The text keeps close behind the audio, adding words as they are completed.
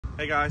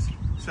Hey guys,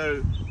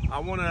 so I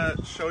want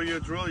to show you a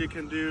drill you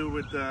can do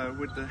with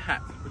the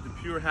hat, with the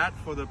pure hat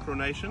for the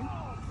pronation,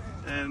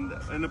 and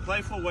in a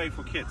playful way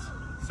for kids.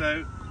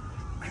 So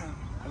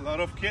a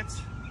lot of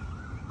kids,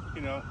 you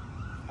know,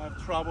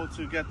 have trouble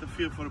to get the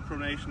feel for the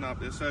pronation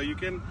up there. So you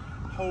can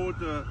hold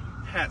the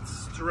hat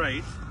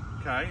straight.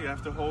 Okay, you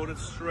have to hold it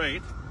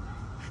straight.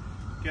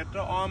 Get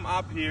the arm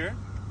up here,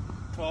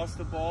 toss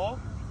the ball,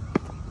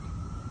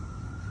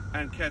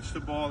 and catch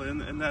the ball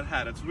in that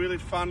hat. It's really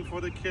fun for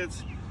the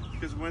kids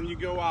because when you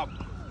go up,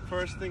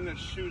 first thing that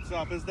shoots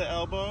up is the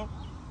elbow,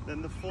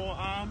 then the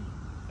forearm,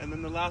 and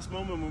then the last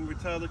moment when we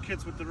tell the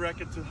kids with the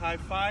racket to high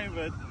five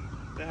it,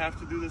 they have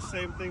to do the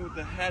same thing with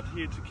the hat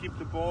here to keep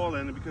the ball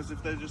in, because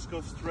if they just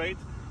go straight,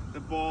 the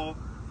ball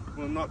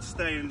will not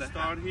stay in the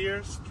start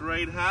here.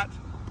 Straight hat,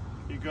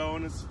 you go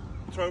in this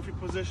trophy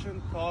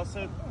position, toss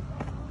it,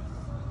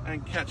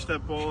 and catch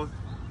that ball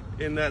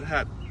in that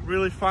hat.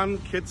 Really fun,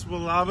 kids will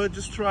love it.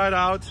 Just try it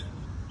out,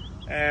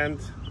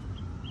 and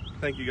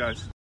thank you guys.